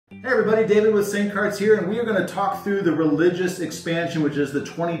Hey everybody, David with SaintCards here, and we are going to talk through the religious expansion, which is the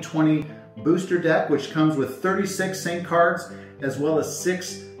 2020 booster deck, which comes with 36 SaintCards as well as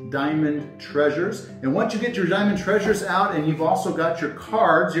 6 diamond treasures. And once you get your diamond treasures out and you've also got your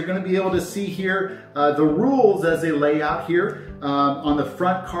cards, you're going to be able to see here the rules as they lay out here on the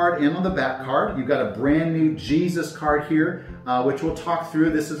front card and on the back card. You've got a brand new Jesus card here, which we'll talk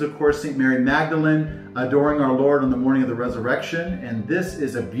through. This is, of course, St. Mary Magdalene adoring our Lord on the morning of the resurrection. And this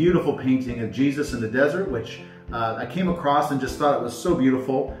is a beautiful painting of Jesus in the desert, which I came across and just thought it was so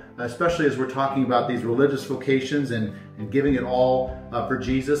beautiful, especially as we're talking about these religious vocations and giving it all for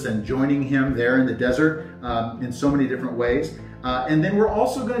Jesus and joining him there in the desert in so many different ways. And then we're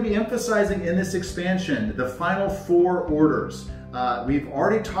also going to be emphasizing in this expansion the final 4 orders. We've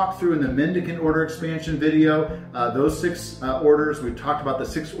already talked through in the Mendicant Order expansion video those 6 orders. We've talked about the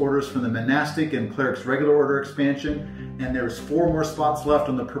 6 orders from the Monastic and Cleric's Regular Order expansion, and there's 4 more spots left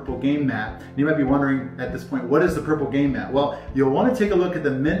on the purple game mat. And you might be wondering at this point, what is the purple game mat? Well, you'll want to take a look at the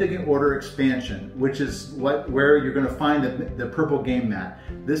Mendicant Order expansion, which is where you're going to find the purple game mat.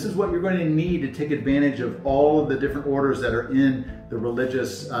 This is what you're going to need to take advantage of all of the different orders that are in the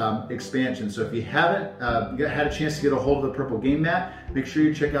religious expansion. So if you haven't had a chance to get a hold of the purple game mat, make sure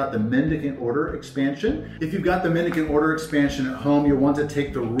you check out the Mendicant Order expansion. If you've got the Mendicant Order expansion at home, you'll want to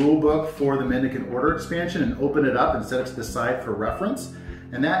take the rule book for the Mendicant Order expansion and open it up and set it to the side for reference.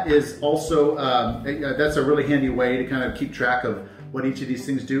 And that is also, that's a really handy way to kind of keep track of what each of these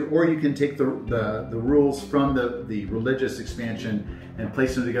things do. Or you can take the rules from the religious expansion and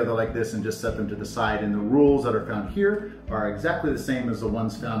place them together like this and just set them to the side. And the rules that are found here are exactly the same as the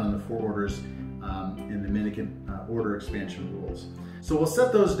ones found in the 4 orders in the Mendicant Order expansion rules. So we'll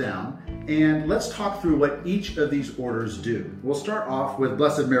set those down and let's talk through what each of these orders do. We'll start off with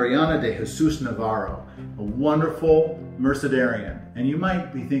Blessed Mariana de Jesus Navarro, a wonderful Mercedarian. And you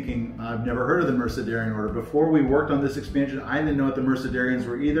might be thinking, I've never heard of the Mercedarian order. Before we worked on this expansion, I didn't know what the Mercedarians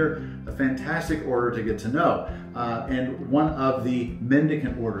were either. A fantastic order to get to know. And one of the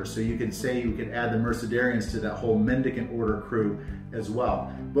Mendicant orders. So you could say you could add the Mercedarians to that whole Mendicant order crew as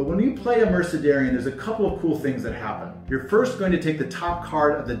well. But when you play a Mercedarian, there's a couple of cool things that happen. You're first going to take the top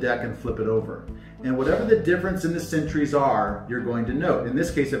card of the deck and flip it over. And whatever the difference in the centuries are, you're going to note. In this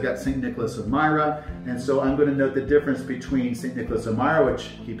case, I've got St. Nicholas of Myra, and so I'm going to note the difference between St. Nicholas of Myra, which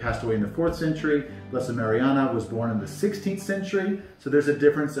he passed away in the 4th century. Blessed Mariana was born in the 16th century, so there's a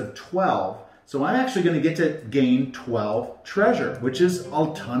difference of 12. So I'm actually going to get to gain 12 treasure, which is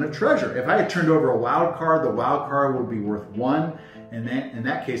a ton of treasure. If I had turned over a wild card, the wild card would be worth 1. And in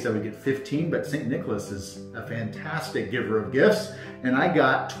that case, I would get 15, but St. Nicholas is a fantastic giver of gifts, and I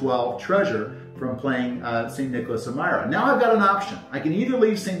got 12 treasure from playing St. Nicholas of Myra. Now I've got an option. I can either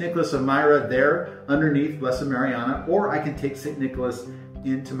leave St. Nicholas of Myra there underneath Blessed Mariana, or I can take St. Nicholas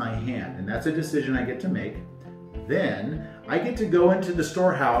into my hand, and that's a decision I get to make. Then I get to go into the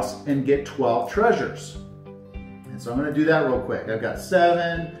storehouse and get 12 treasures. And so I'm going to do that real quick. I've got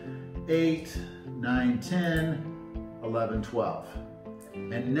 7, 8, 9, 10, 11, 12.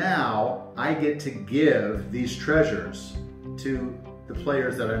 And now I get to give these treasures to the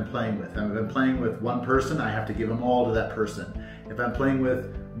players that I'm playing with. If I'm playing with one person, I have to give them all to that person. If I'm playing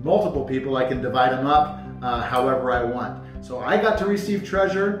with multiple people, I can divide them up however I want. So I got to receive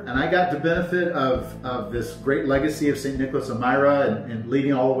treasure, and I got the benefit of this great legacy of St. Nicholas of Myra and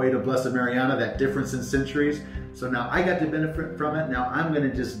leading all the way to Blessed Mariana, that difference in centuries. So now I got to benefit from it. Now I'm going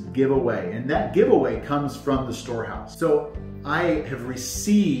to just give away, and that giveaway comes from the storehouse. So I have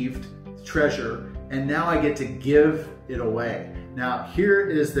received treasure, and now I get to give it away. Now here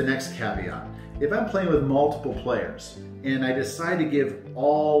is the next caveat. If I'm playing with multiple players and I decide to give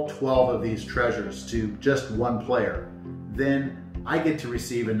all 12 of these treasures to just one player, then I get to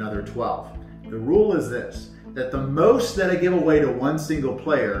receive another 12. The rule is this, that the most that I give away to one single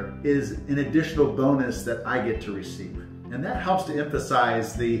player is an additional bonus that I get to receive. And that helps to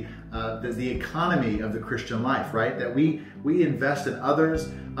emphasize the economy of the Christian life, right? That we invest in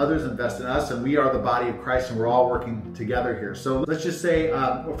others, others invest in us, and we are the body of Christ, and we're all working together here. So let's just say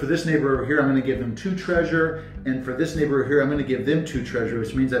for this neighbor over here, I'm going to give them 2 treasure, and for this neighbor over here, I'm going to give them 2 treasure,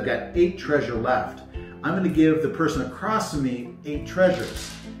 which means I've got 8 treasure left. I'm going to give the person across from me 8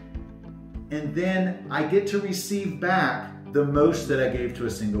 treasures. And then I get to receive back the most that I gave to a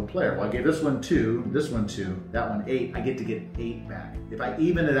single player. Well, I gave this one 2, this one 2, that one 8. I get to get 8 back. If I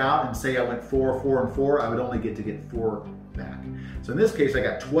even it out and say I went 4, 4, and 4, I would only get to get 4 back. So in this case, I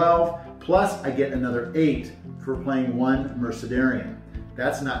got 12, plus I get another 8 for playing one Mercedarian.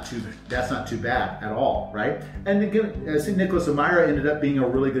 that's not too bad at all, right? And again, St. Nicholas of Myra ended up being a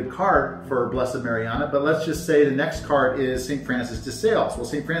really good card for Blessed Mariana, but let's just say the next card is St. Francis de Sales. Well,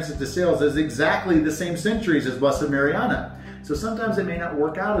 St. Francis de Sales is exactly the same centuries as Blessed Mariana. So sometimes it may not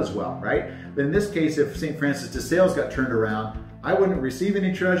work out as well, right? But in this case, if St. Francis de Sales got turned around, I wouldn't receive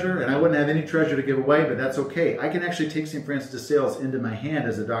any treasure and I wouldn't have any treasure to give away, but that's okay. I can actually take St. Francis de Sales into my hand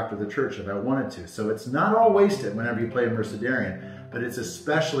as a doctor of the church if I wanted to. So it's not all wasted whenever you play a Mercedarian, but it's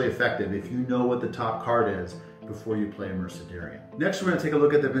especially effective if you know what the top card is before you play a Mercedarian. Next, we're going to take a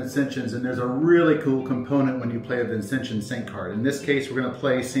look at the Vincentians, and there's a really cool component when you play a Vincentian saint card. In this case, we're going to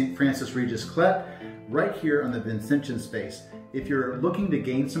play St. Francis Regis Clet right here on the Vincentian space. If you're looking to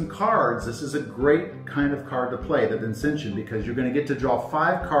gain some cards, this is a great kind of card to play, the Vincentian, because you're going to get to draw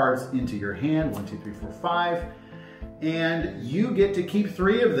 5 cards into your hand, 1, 2, 3, 4, 5, and you get to keep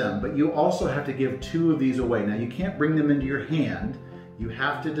 3 of them, but you also have to give 2 of these away. Now, you can't bring them into your hand. You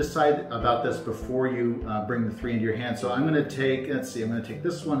have to decide about this before you bring the 3 into your hand. So I'm going to take, let's see, I'm going to take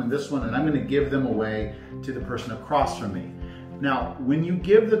this one, and I'm going to give them away to the person across from me. Now, when you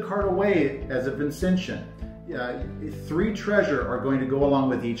give the card away as a Vincentian, 3 treasure are going to go along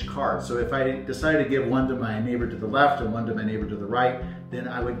with each card. So if I decide to give 1 to my neighbor to the left and 1 to my neighbor to the right, then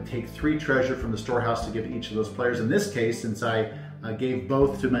I would take 3 treasure from the storehouse to give to each of those players. In this case, since I gave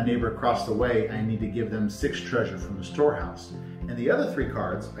both to my neighbor across the way, I need to give them 6 treasure from the storehouse. And the other 3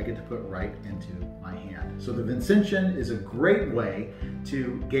 cards I get to put right into my hand. So the Vincentian is a great way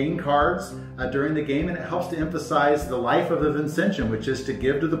to gain cards during the game, and it helps to emphasize the life of the Vincentian, which is to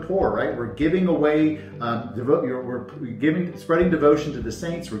give to the poor, right? We're giving away, we're spreading devotion to the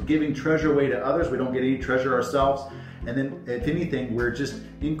saints, we're giving treasure away to others, we don't get any treasure ourselves. And then, if anything, we're just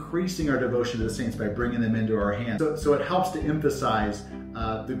increasing our devotion to the saints by bringing them into our hands. So it helps to emphasize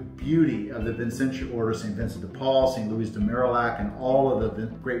the beauty of the Vincentian order, St. Vincent de Paul, St. Louis de Marillac, and all of the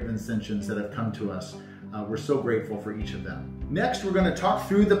great Vincentians that have come to us. We're so grateful for each of them. Next, we're going to talk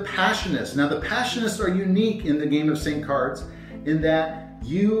through the Passionists. Now, the Passionists are unique in the game of SaintCards in that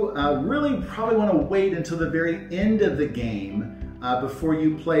you really probably want to wait until the very end of the game before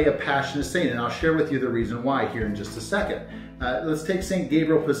you play a Passionist saint, and I'll share with you the reason why here in just a second. Let's take St.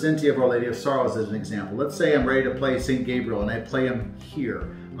 Gabriel Placenti of Our Lady of Sorrows as an example. Let's say I'm ready to play St. Gabriel and I play him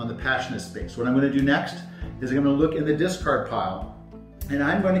here on the Passionist space. What I'm going to do next is I'm going to look in the discard pile and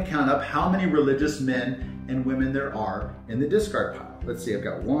I'm going to count up how many religious men and women there are in the discard pile. Let's see, I've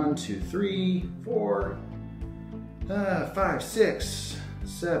got 1, 2, 3, 4, 5, 6,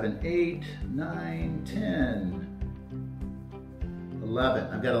 7, 8, 9, 10,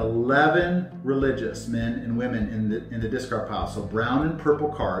 11. I've got 11 religious men and women in the discard pile. So brown and purple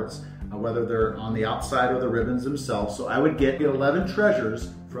cards, whether they're on the outside or the ribbons themselves. So I would get 11 treasures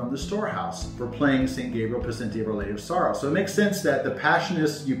from the storehouse for playing St. Gabriel Placenti of Our Lady of Sorrow. So it makes sense that the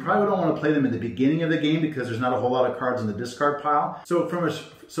Passionists, you probably don't want to play them in the beginning of the game because there's not a whole lot of cards in the discard pile. So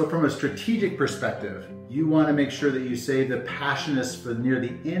from a strategic perspective, you want to make sure that you save the Passionists for near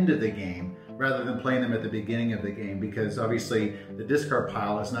the end of the game rather than playing them at the beginning of the game, because obviously the discard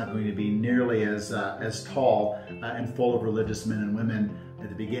pile is not going to be nearly as tall and full of religious men and women at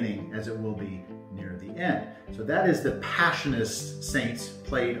the beginning as it will be near the end. So that is the Passionist saints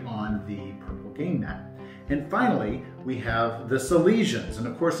played on the purple game mat. And finally, we have the Salesians. And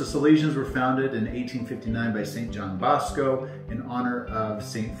of course, the Salesians were founded in 1859 by St. John Bosco in honor of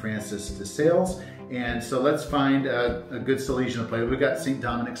St. Francis de Sales. And so let's find a good Salesian to play. We've got St.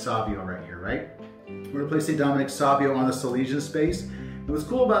 Dominic Savio right here, right? We're going to play St. Dominic Savio on the Salesian space. And what's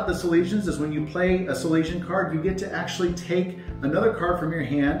cool about the Salesians is when you play a Salesian card, you get to actually take another card from your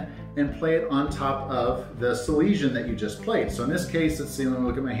hand and play it on top of the Salesian that you just played. So in this case, let's see, let me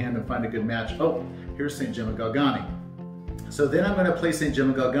look at my hand and find a good match. Oh, here's St. Gemma Galgani. So then I'm going to play St.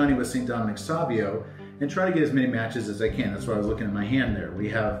 Gemma Galgani with St. Dominic Savio and try to get as many matches as I can. That's why I was looking at my hand there. We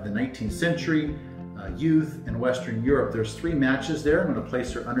have the 19th century, youth, and Western Europe. There's 3 matches there. I'm going to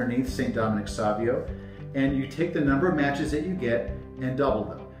place her underneath St. Dominic Savio. And you take the number of matches that you get and double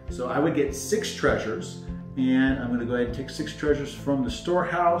them. So I would get 6 treasures, and I'm going to go ahead and take 6 treasures from the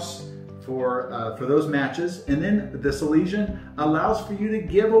storehouse for those matches. And then the Salesian allows for you to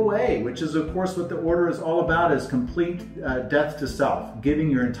give away, which is of course what the order is all about, is complete death to self,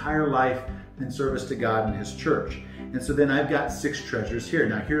 giving your entire life in service to God and His church. And so then I've got 6 treasures here.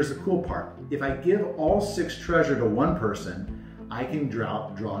 Now here's the cool part. If I give all 6 treasure to one person, I can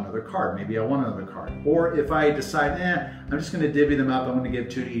draw another card. Maybe I want another card. Or if I decide, I'm just going to divvy them up. I'm going to give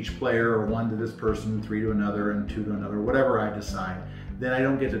 2 to each player, or 1 to this person, 3 to another, and 2 to another, whatever I decide. Then I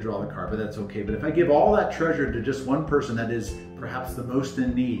don't get to draw the card, but that's okay. But if I give all that treasure to just one person that is perhaps the most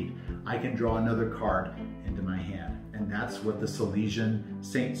in need, I can draw another card into my hand. And And that's what the Salesian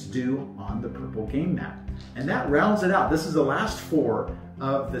saints do on the purple game mat. And that rounds it out. This is the last 4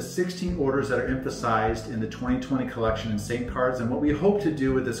 of the 16 orders that are emphasized in the 2020 collection in SaintCards. And what we hope to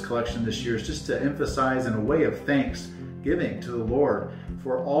do with this collection this year is just to emphasize in a way of thanksgiving to the Lord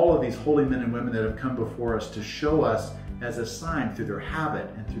for all of these holy men and women that have come before us to show us as a sign through their habit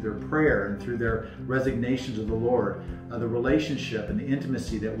and through their prayer and through their resignation to the Lord, the relationship and the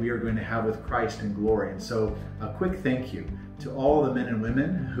intimacy that we are going to have with Christ in glory. And so a quick thank you to all the men and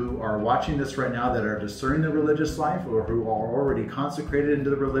women who are watching this right now that are discerning the religious life or who are already consecrated into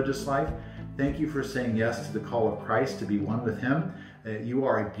the religious life. Thank you for saying yes to the call of Christ to be one with Him. You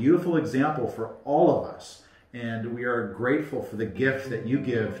are a beautiful example for all of us. And we are grateful for the gift that you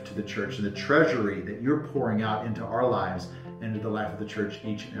give to the church and the treasury that you're pouring out into our lives and into the life of the church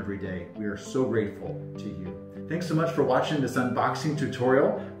each and every day. We are so grateful to you. Thanks so much for watching this unboxing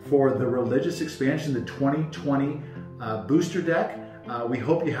tutorial for the Religious Expansion, the 2020 booster deck. We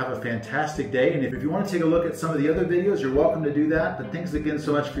hope you have a fantastic day. And if you want to take a look at some of the other videos, you're welcome to do that. But thanks again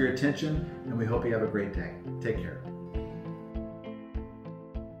so much for your attention, and we hope you have a great day. Take care.